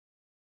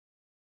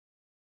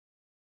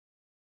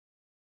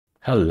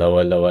Hello,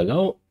 hello,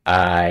 hello.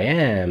 I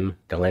am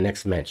the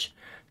Linux Mensch.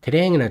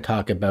 Today I'm going to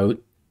talk about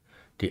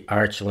the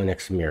Arch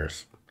Linux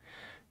mirrors.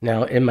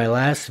 Now, in my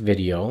last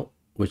video,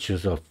 which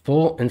was a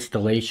full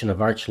installation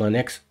of Arch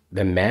Linux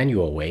the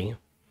manual way,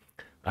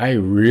 I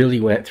really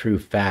went through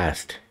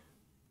fast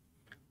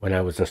when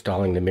I was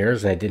installing the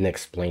mirrors and I didn't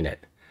explain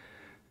it.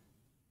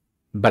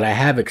 But I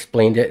have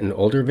explained it in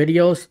older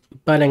videos,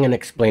 but I'm going to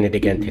explain it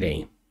again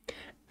today.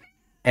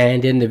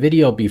 And in the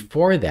video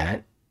before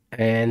that,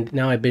 and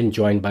now I've been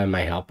joined by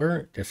my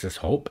helper, this is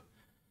Hope.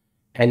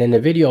 And in the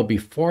video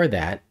before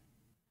that,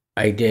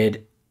 I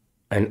did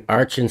an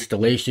Arch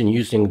installation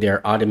using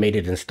their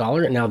automated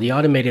installer. Now, the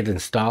automated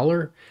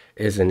installer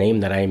is a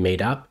name that I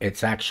made up.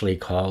 It's actually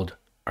called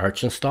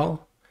Arch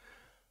Install.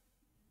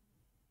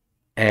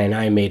 And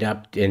I made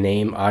up the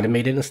name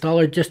automated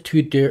installer just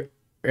to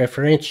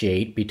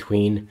differentiate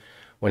between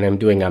when I'm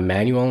doing a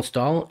manual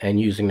install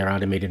and using their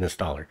automated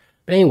installer.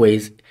 But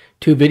anyways,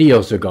 2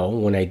 videos ago,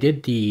 when I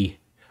did the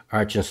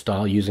Arch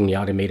install using the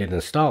automated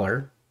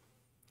installer,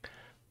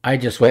 I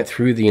just went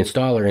through the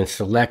installer and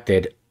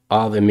selected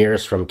all the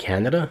mirrors from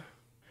Canada.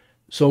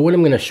 So what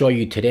I'm going to show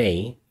you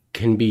today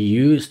can be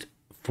used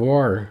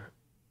for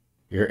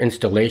your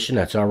installation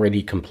that's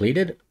already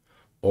completed,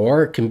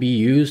 or it can be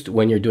used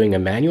when you're doing a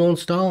manual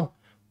install,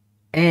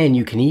 and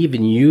you can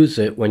even use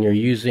it when you're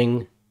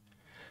using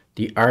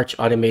the Arch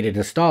automated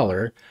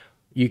installer.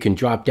 You can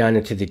drop down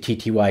into the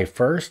TTY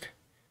first,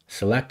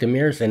 select the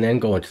mirrors, and then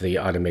go into the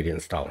automated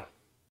installer.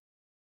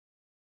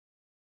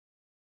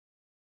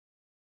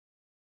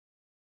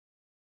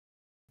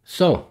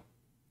 So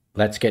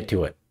let's get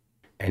to it.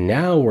 And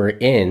now we're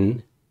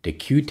in the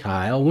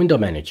Qtile window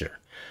manager.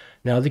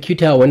 Now the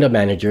Qtile window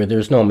manager,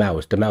 there's no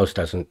mouse. The mouse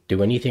doesn't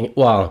do anything.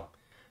 Well,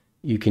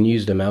 you can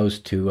use the mouse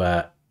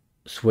to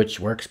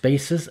switch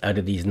workspaces out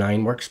of these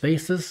 9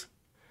 workspaces,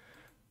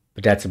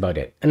 but that's about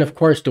it. And of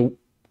course, the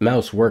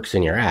mouse works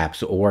in your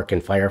apps. It will work in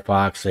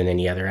Firefox and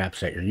any other apps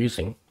that you're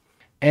using.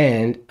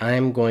 And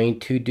I'm going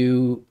to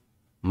do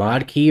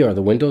mod key, or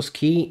the Windows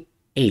key,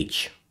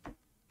 H.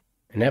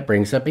 And that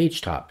brings up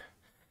Htop.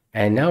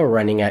 And now we're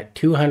running at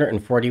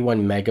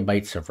 241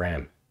 megabytes of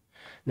RAM.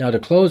 Now to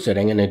close it,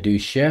 I'm going to do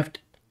Shift,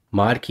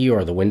 mod key,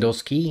 or the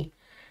Windows key,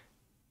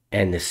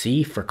 and the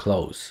C for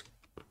close.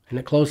 And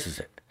it closes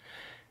it.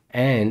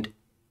 And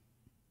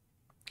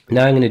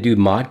now I'm going to do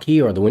mod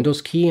key, or the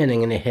Windows key, and I'm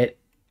going to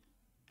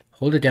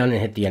hold it down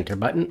and hit the enter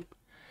button.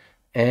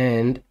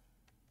 And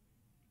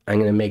I'm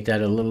going to make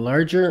that a little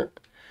larger.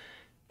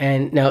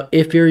 And now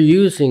if you're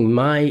using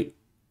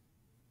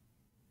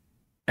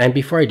and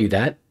before I do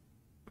that,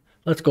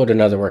 let's go to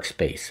another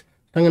workspace.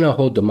 I'm going to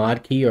hold the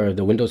mod key, or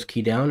the Windows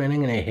key, down, and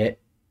I'm going to hit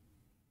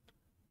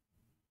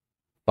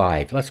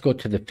 5. Let's go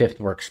to the 5th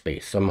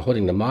workspace. So I'm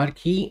holding the mod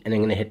key, and I'm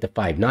going to hit the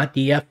 5. Not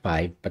the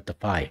F5, but the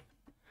 5.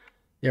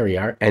 There we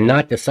are. And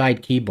not the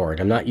side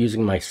keyboard. I'm not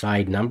using my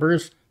side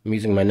numbers. I'm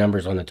using my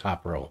numbers on the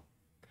top row.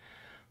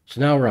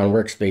 So now we're on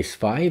workspace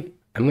 5.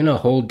 I'm going to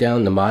hold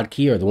down the mod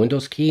key, or the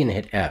Windows key, and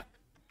hit F.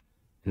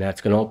 And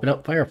that's going to open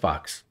up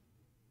Firefox.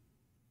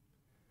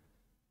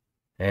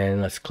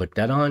 And let's click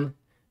that on.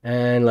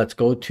 And let's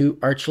go to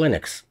Arch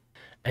Linux.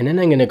 And then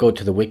I'm going to go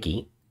to the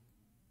wiki.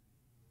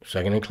 So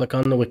I'm going to click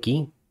on the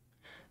wiki.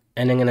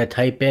 And I'm going to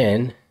type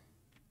in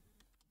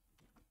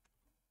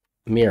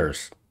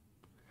mirrors.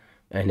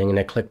 And I'm going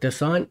to click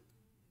this on.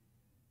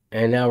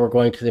 And now we're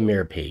going to the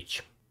mirror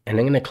page. And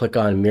I'm going to click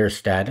on mirror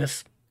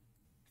status.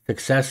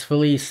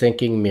 Successfully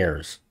syncing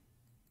mirrors.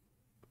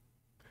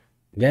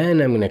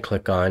 Then I'm going to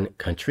click on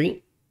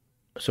country.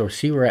 So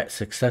see, we're at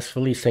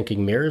successfully syncing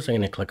mirrors. I'm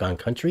going to click on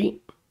country.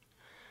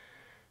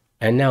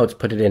 And now it's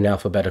put it in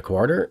alphabetical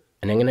order.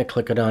 And I'm going to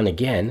click it on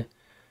again,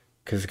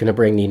 because it's going to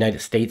bring the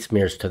United States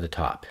mirrors to the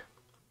top.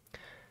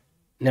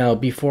 Now,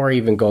 before I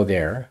even go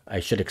there, I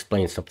should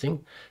explain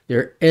something.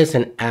 There is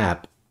an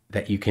app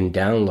that you can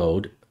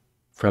download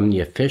from the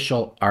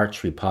official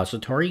Arch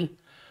repository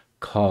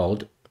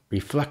called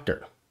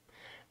Reflector.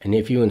 And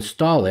if you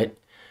install it,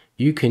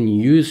 you can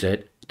use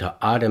it to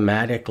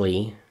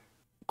automatically,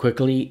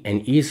 quickly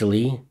and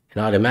easily,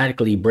 and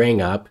automatically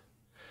bring up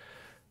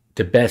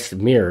the best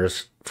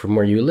mirrors from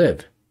where you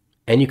live.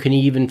 And you can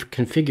even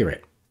configure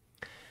it.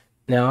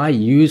 Now, I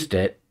used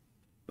it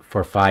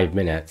for 5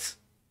 minutes,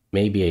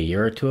 maybe a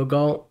year or 2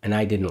 ago, and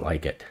I didn't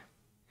like it.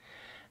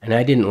 And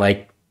I didn't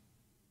like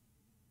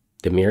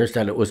the mirrors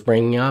that it was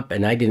bringing up,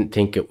 and I didn't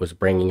think it was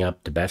bringing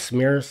up the best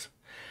mirrors.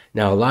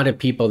 Now, a lot of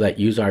people that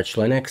use Arch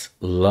Linux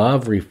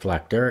love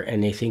Reflector,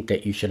 and they think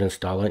that you should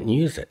install it and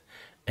use it.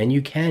 And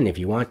you can if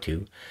you want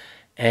to.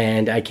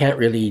 And I can't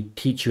really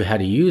teach you how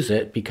to use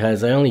it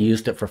because I only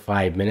used it for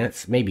 5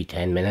 minutes, maybe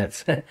 10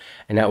 minutes.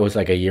 And that was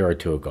like a year or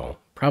 2 ago,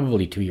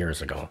 probably 2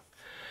 years ago.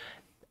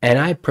 And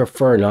I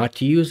prefer not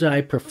to use it.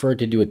 I prefer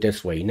to do it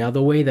this way. Now,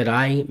 the way that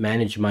I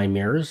manage my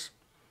mirrors,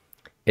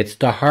 it's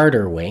the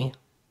harder way.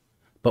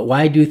 But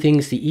why do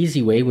things the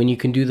easy way when you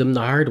can do them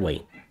the hard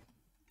way?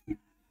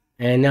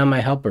 And now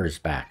my helper is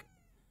back.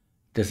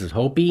 This is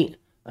Hopi.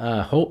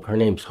 Hope, her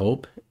name's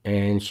Hope.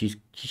 And she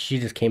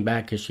just came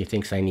back because she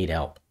thinks I need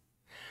help.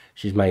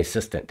 She's my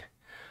assistant.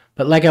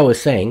 But like I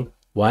was saying,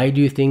 why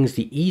do things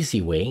the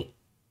easy way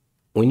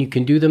when you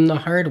can do them the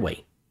hard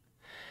way?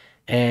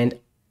 And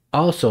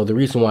also, the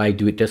reason why I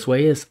do it this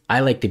way is I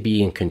like to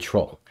be in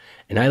control.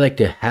 And I like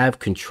to have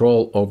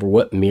control over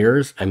what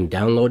mirrors I'm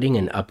downloading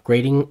and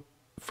upgrading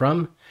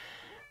from,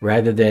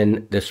 rather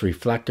than this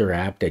reflector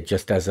app that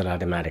just does it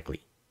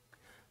automatically.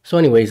 So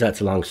anyways,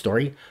 that's a long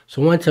story.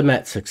 So once I'm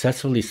at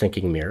successfully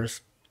syncing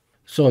mirrors,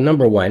 so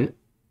number one,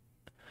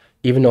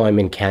 even though I'm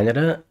in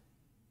Canada,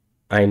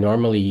 I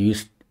normally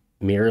use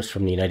mirrors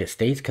from the United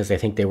States because I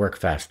think they work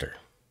faster.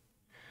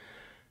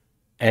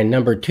 And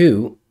number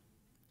two,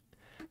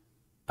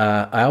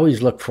 I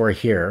always look for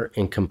here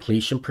in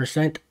completion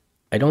percent.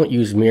 I don't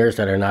use mirrors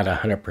that are not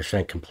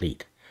 100%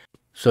 complete.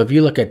 So if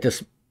you look at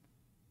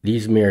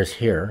these mirrors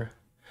here,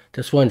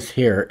 this one's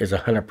here is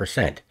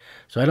 100%.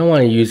 So I don't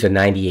want to use a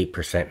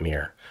 98%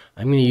 mirror.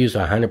 I'm going to use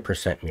a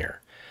 100%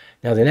 mirror.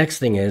 Now the next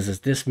thing is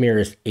this mirror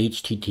is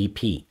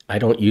HTTP. I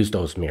don't use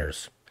those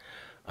mirrors.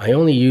 I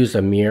only use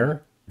a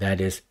mirror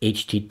that is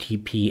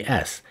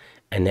HTTPS,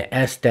 and the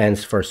S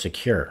stands for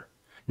secure.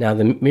 Now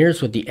the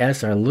mirrors with the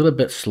S are a little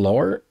bit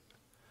slower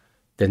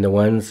than the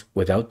ones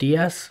without the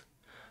S,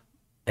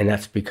 and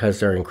that's because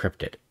they're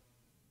encrypted.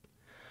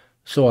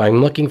 So I'm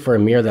looking for a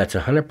mirror that's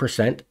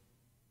 100%.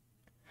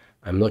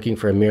 I'm looking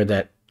for a mirror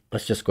that,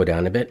 let's just go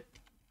down a bit.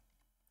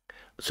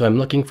 So I'm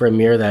looking for a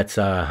mirror that's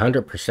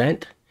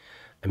 100%,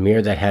 a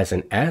mirror that has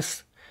an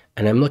S,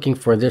 and I'm looking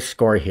for this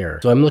score here.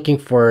 So I'm looking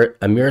for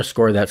a mirror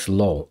score that's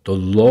low. The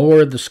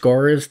lower the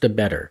score is, the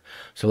better.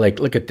 So like,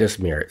 look at this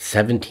mirror, it's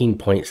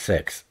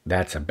 17.6.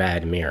 That's a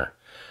bad mirror.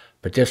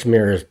 But this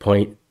mirror is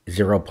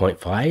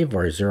 0.5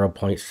 or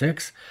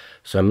 0.6.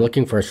 So I'm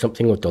looking for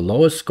something with the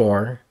lowest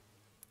score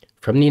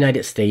from the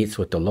United States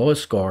with the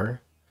lowest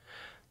score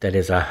that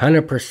is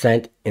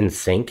 100% in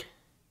sync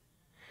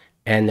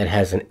and that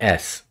has an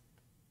S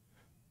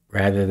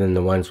rather than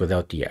the ones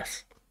without the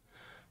S.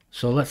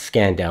 So let's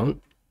scan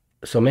down.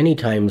 So many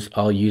times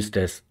I'll use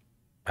this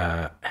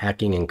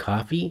Hacking and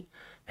Coffee.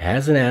 It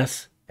has an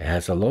S, it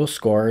has a low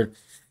score,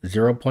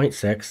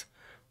 0.6,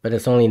 but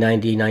it's only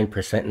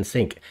 99% in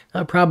sync.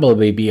 That'll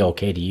probably be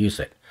okay to use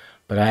it,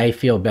 but I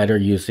feel better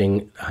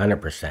using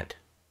 100%.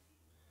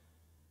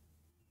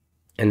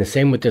 And the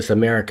same with this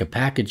America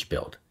package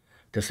build.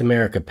 This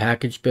America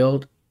package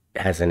build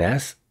has an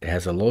S, it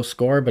has a low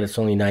score, but it's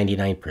only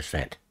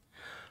 99%.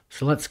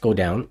 So let's go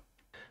down.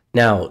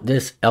 Now,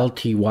 this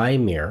LTY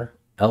mirror,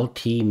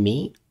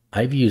 LT-Me,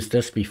 I've used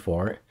this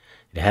before.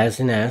 It has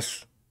an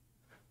S,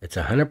 it's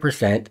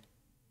 100%,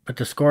 but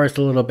the score is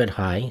a little bit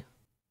high,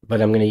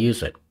 but I'm going to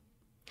use it.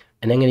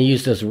 And I'm going to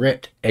use this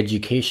RIT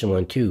Education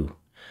one too.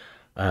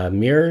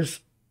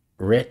 Mirrors,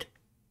 RIT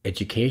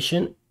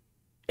Education,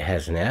 it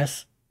has an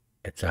S,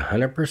 it's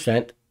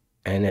 100%,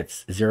 and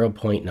it's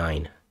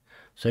 0.9.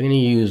 So I'm going to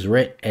use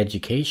RIT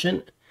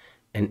Education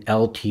and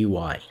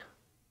LTY.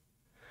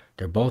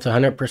 They're both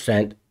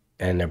 100%,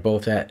 and they're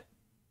both at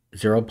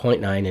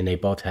 0.9, and they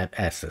both have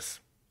S's.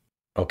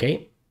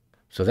 Okay,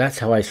 so that's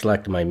how I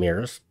select my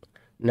mirrors.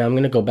 Now I'm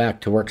going to go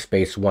back to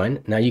Workspace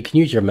 1. Now you can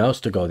use your mouse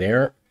to go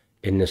there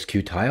in this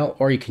Qtile,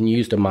 or you can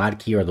use the Mod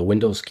key or the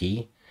Windows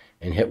key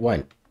and hit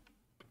 1.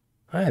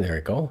 Ah, there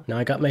we go. Now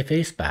I got my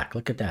face back.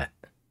 Look at that.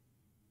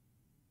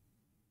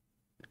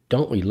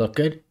 Don't we look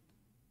good?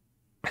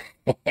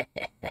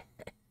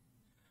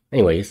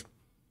 Anyways,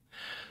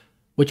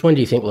 which one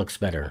do you think looks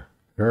better?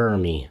 Her or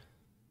me?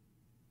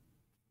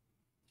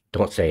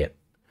 Don't say it.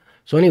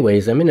 So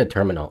anyways, I'm in a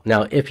terminal.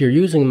 Now, if you're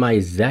using my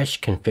Zesh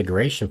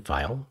configuration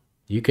file,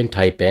 you can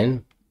type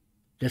in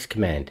this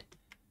command,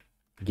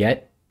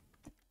 get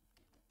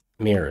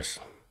mirrors.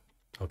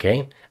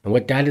 Okay? And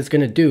what that is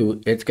going to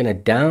do, it's going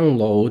to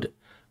download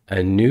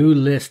a new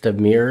list of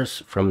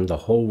mirrors from the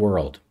whole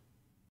world.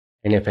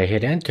 And if I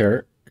hit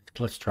enter,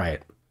 let's try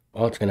it.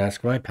 Well, it's going to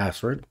ask for my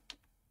password.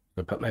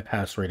 I'll put my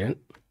password in.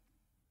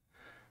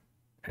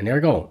 And there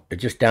we go. It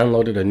just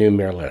downloaded a new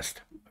mirror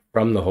list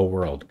from the whole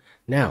world.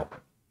 Now,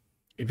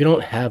 if you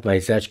don't have my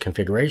Zesh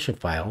configuration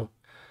file,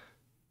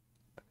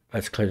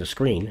 let's clear the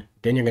screen.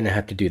 Then you're going to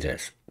have to do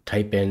this.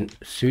 Type in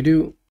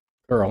sudo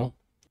curl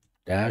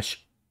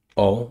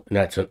 -o, and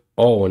that's an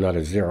O and not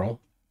a 0,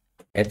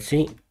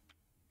 etc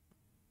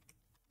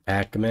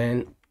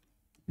Acman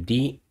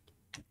D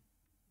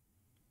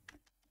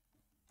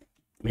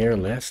mirror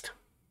list,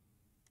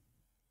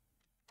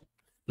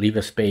 leave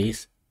a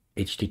space,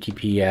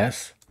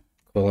 https ://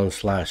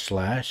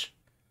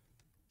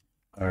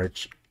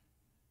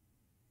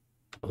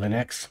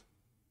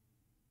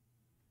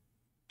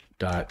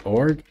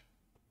 archlinux.org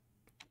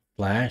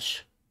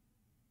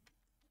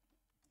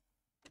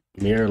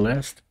 /mirror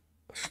list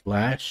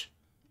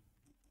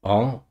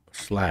 /all/.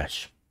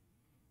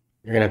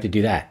 You're gonna have to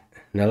do that.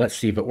 Now let's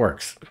see if it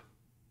works.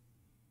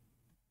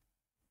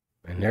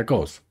 And there it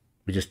goes.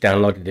 We just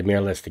downloaded the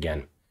mirror list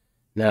again.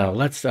 Now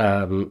let's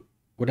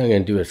what I'm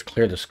going to do is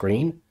clear the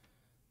screen.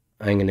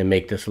 I'm going to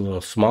make this a little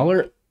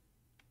smaller.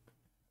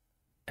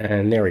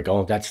 And there we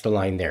go. That's the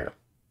line there.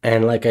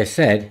 And like I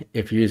said,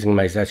 if you're using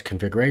my Zesh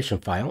configuration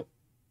file,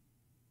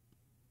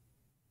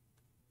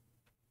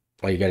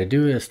 all you got to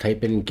do is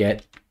type in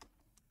get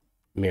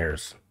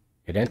mirrors,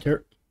 hit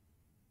enter,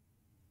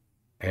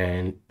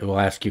 and it will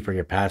ask you for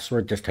your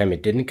password. This time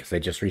it didn't because I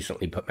just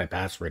recently put my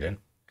password in.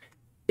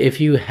 If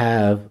you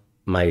have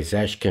my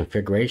Zesh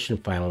configuration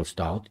file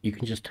installed, you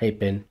can just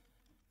type in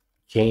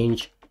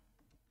change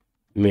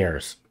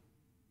mirrors,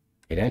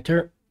 hit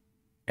enter,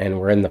 and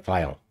we're in the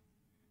file.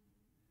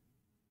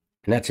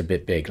 And that's a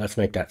bit big. Let's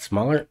make that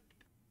smaller,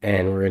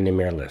 and we're in the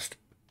mirror list.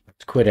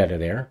 Let's quit out of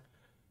there.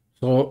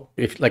 So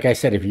if, like I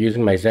said, if you're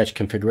using my Zesh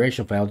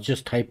configuration file,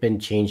 just type in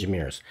change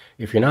mirrors.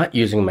 If you're not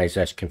using my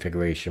Zesh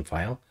configuration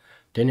file,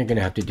 then you're going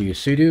to have to do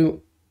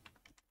sudo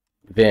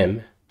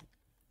vim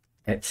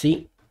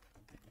etc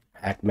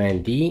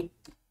acmand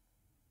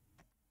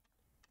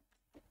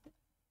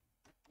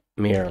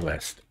mirror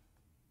list,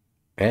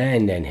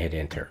 and then hit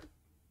enter.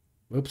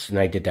 Oops, and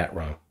I did that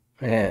wrong.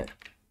 You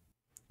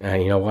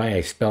know why?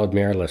 I spelled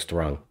mirror list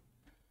wrong.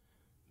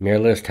 Mirror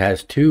list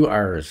has 2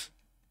 R's.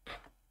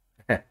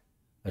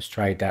 Let's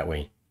try it that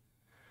way.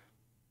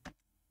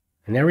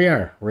 And there we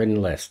are. We're in the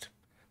list.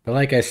 But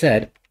like I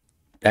said,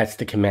 that's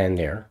the command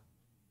there.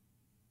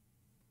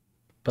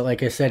 But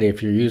like I said,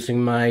 if you're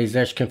using my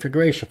Zesh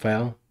configuration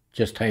file,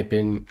 just type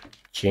in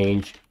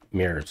change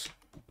mirrors.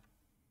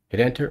 Hit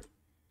enter,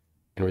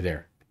 and we're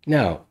there.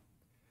 Now,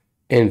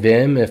 in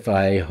Vim, if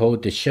I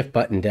hold the shift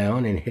button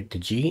down and hit the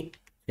G,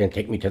 it's going to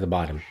take me to the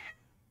bottom.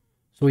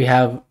 So we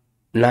have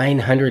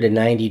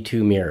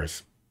 992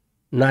 mirrors.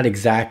 Not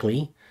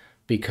exactly,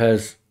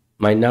 because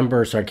my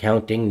numbers are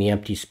counting the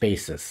empty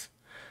spaces.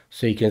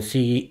 So you can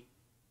see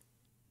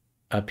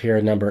up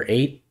here number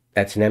 8,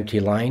 that's an empty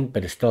line,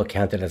 but it's still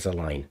counted as a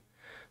line.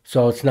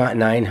 So it's not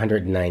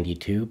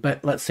 992,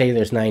 but let's say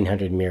there's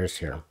 900 mirrors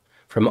here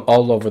from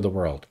all over the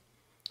world.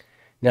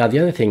 Now the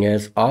other thing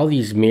is, all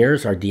these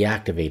mirrors are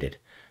deactivated.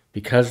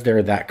 Because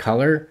they're that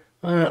color,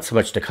 well, not so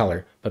much the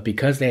color, but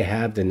because they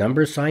have the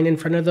number sign in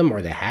front of them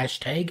or the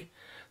hashtag,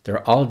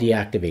 they're all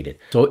deactivated.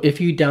 So if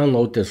you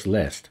download this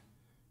list,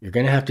 you're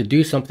going to have to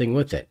do something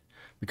with it.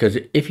 Because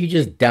if you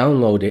just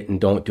download it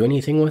and don't do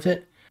anything with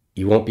it,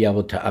 you won't be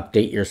able to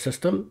update your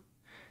system,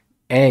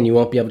 and you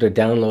won't be able to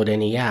download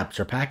any apps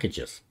or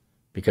packages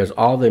because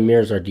all the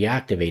mirrors are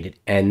deactivated,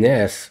 and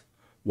this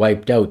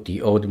wiped out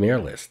the old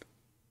mirror list.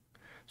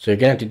 So you're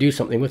going to have to do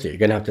something with it. You're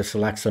going to have to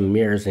select some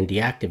mirrors and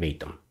deactivate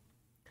them.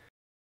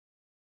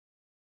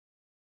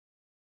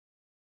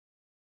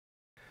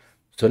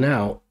 So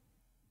now,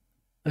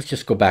 let's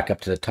just go back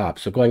up to the top.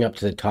 So going up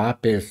to the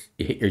top is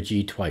you hit your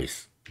G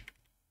twice.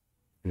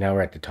 Now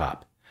we're at the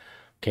top.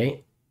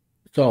 Okay,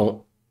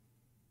 so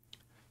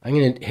I'm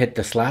going to hit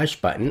the slash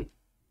button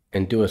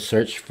and do a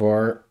search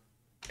for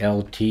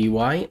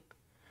LTY,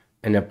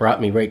 and it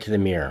brought me right to the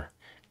mirror.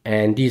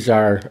 And these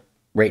are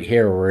right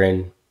here. We're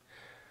in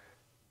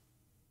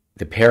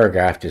the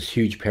paragraph, this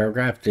huge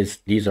paragraph.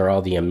 These are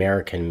all the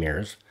American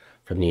mirrors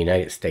from the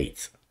United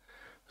States.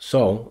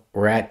 So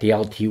we're at the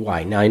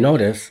LTY. Now I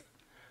notice,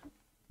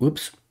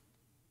 oops,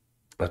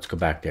 let's go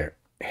back there,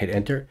 hit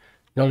enter.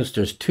 Notice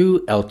there's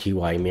 2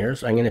 LTY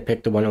mirrors. I'm going to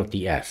pick the one with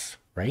the S,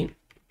 right?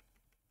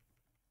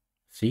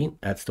 See,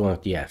 that's the one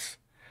with the S.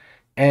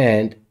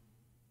 And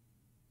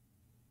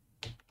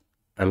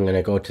I'm going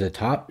to go to the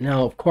top.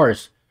 Now, of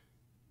course,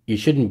 you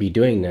shouldn't be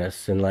doing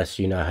this unless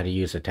you know how to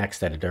use a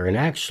text editor. And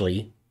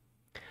actually,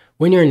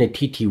 when you're in a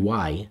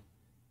TTY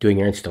doing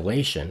your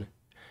installation,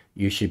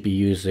 you should be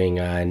using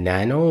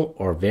Nano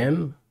or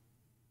Vim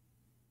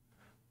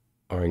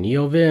or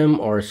NeoVim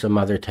or some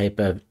other type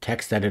of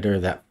text editor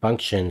that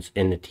functions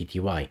in the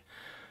TTY.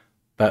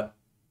 But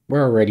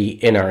we're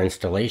already in our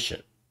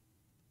installation.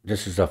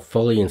 This is a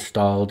fully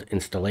installed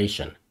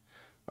installation.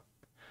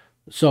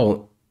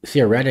 So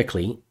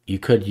theoretically, you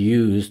could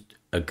use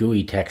a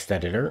GUI text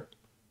editor,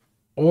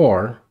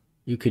 or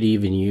you could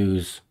even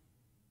use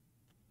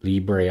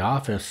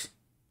LibreOffice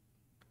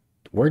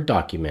Word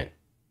document,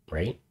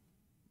 right?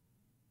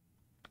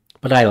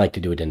 But I like to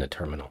do it in the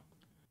terminal.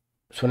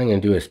 So what I'm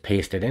going to do is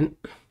paste it in.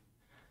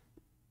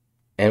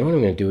 And what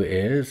I'm going to do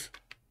is,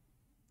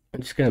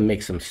 I'm just going to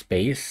make some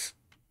space.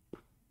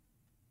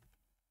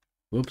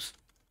 Whoops.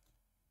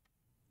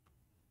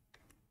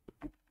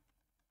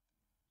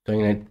 So I'm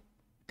going to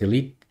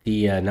delete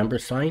the number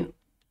sign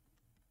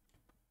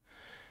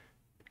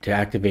to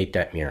activate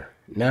that mirror.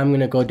 Now I'm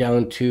going to go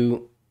down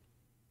to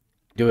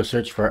do a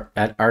search for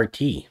at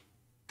RT.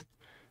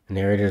 And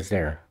there it is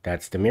there.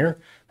 That's the mirror.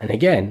 And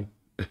again,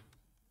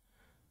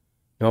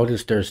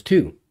 notice there's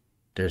 2.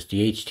 There's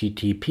the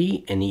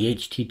HTTP and the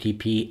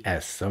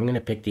HTTPS. So I'm going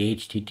to pick the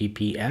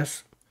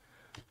HTTPS.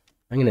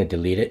 I'm going to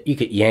delete it. You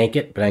could yank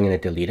it, but I'm going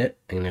to delete it.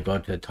 I'm going to go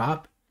to the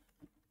top,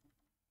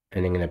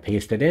 and I'm going to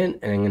paste it in,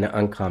 and I'm going to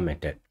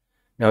uncomment it.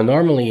 Now,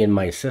 normally in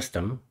my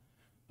system,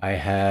 I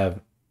have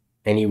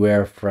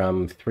anywhere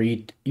from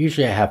 3,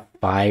 usually I have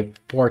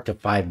 4 to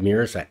 5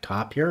 mirrors at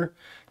top here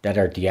that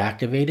are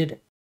deactivated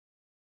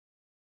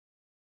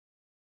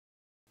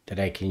that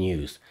I can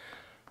use.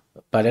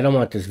 But I don't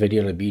want this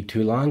video to be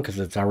too long because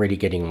it's already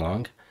getting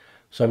long.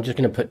 So I'm just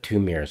going to put 2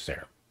 mirrors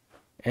there.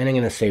 And I'm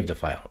going to save the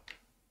file.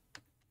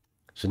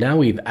 So now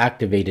we've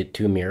activated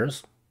 2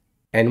 mirrors.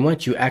 And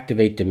once you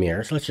activate the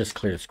mirrors, let's just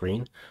clear the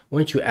screen.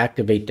 Once you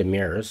activate the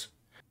mirrors,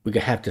 we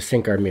have to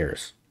sync our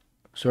mirrors.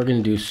 So we're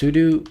going to do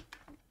sudo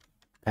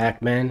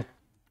pacman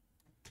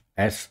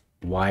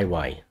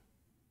syy.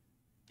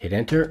 Hit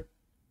enter.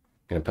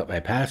 I'm going to put my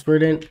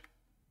password in.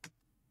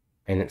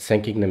 And it's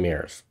syncing the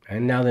mirrors.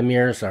 And now the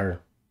mirrors are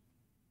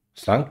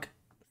synced.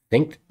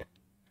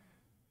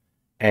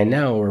 And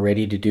now we're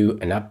ready to do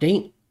an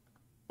update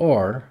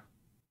or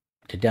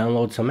to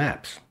download some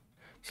apps.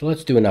 So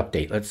let's do an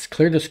update. Let's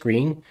clear the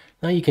screen.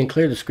 Now you can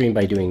clear the screen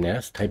by doing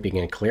this, typing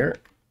in clear.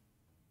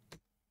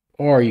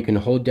 Or you can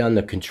hold down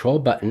the control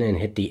button and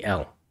hit the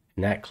L,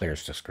 and that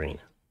clears the screen.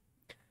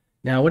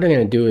 Now what I'm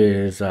going to do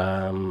is,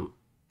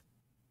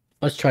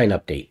 let's try an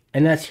update.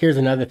 And here's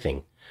another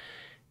thing.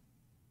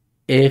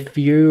 If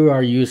you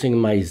are using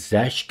my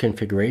Zesh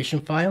configuration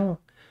file,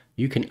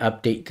 you can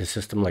update the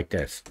system like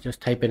this.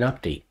 Just type in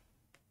update.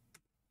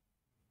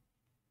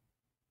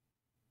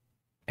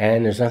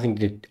 And there's nothing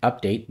to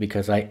update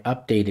because I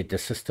updated the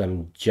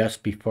system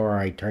just before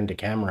I turned the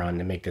camera on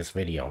to make this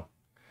video.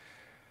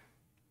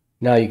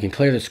 Now you can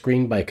clear the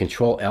screen by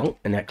Control L,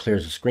 and that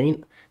clears the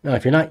screen. Now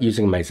if you're not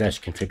using my Zesh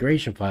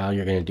configuration file,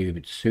 you're going to do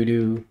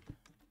sudo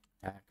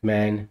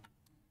pacman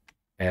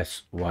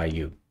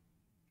syu.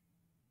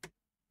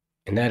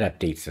 And that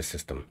updates the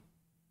system.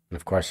 And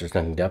of course there's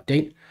nothing to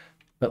update.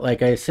 But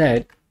like I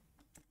said,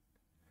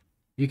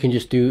 you can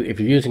just do, if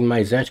you're using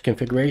my Zesh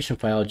configuration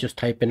file, just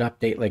type in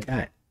update like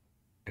that.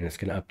 And it's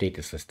going to update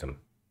the system.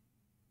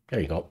 There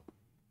you go.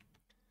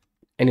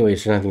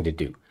 Anyways, there's nothing to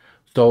do.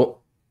 So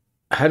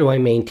how do I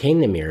maintain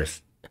the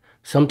mirrors?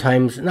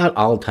 Sometimes, not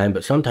all the time,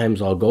 but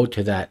sometimes I'll go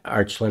to that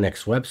Arch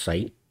Linux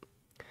website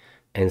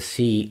and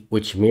see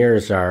which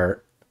mirrors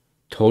are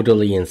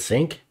totally in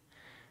sync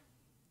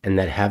and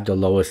that have the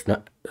lowest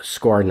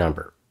score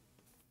number.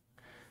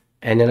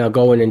 And then I'll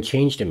go in and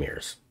change the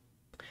mirrors.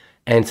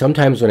 And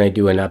sometimes when I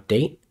do an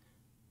update,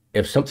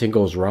 if something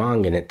goes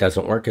wrong and it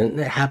doesn't work, and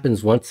it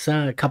happens once,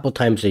 a couple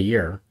times a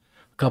year,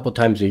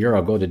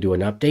 I'll go to do an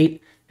update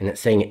and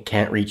it's saying it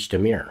can't reach the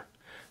mirror.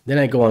 Then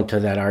I go onto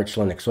that Arch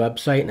Linux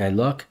website and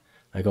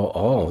I go,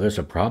 oh, there's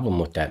a problem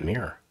with that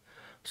mirror.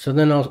 So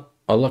then I'll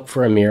look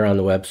for a mirror on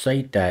the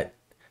website that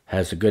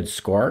has a good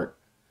score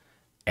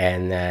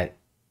and that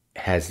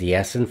has the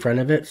S in front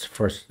of it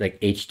for like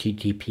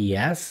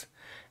HTTPS,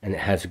 and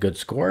it has a good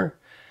score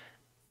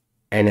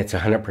and it's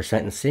 100%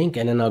 in sync,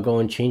 and then I'll go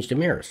and change the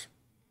mirrors.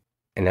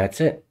 And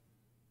that's it.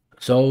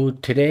 So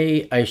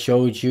today I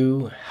showed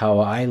you how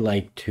I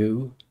like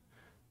to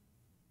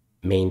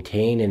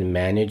maintain and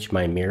manage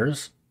my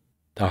mirrors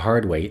the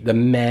hard way, the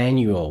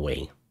manual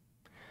way.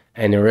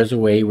 And there is a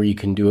way where you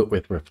can do it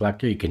with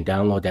Reflector. You can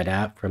download that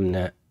app from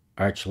the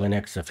Arch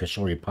Linux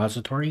official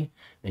repository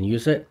and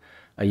use it.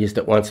 I used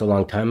it once a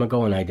long time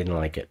ago and I didn't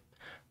like it.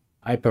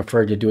 I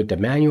prefer to do it the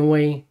manual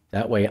way.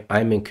 That way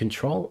I'm in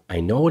control.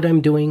 I know what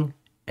I'm doing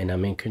and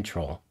I'm in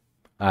control.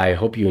 I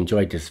hope you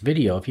enjoyed this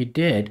video. If you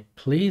did,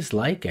 please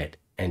like it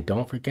and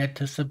don't forget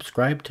to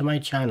subscribe to my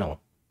channel.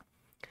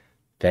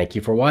 Thank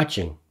you for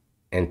watching.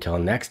 Until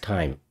next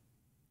time,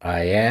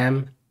 I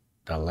am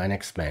the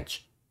Linux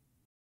Mensch.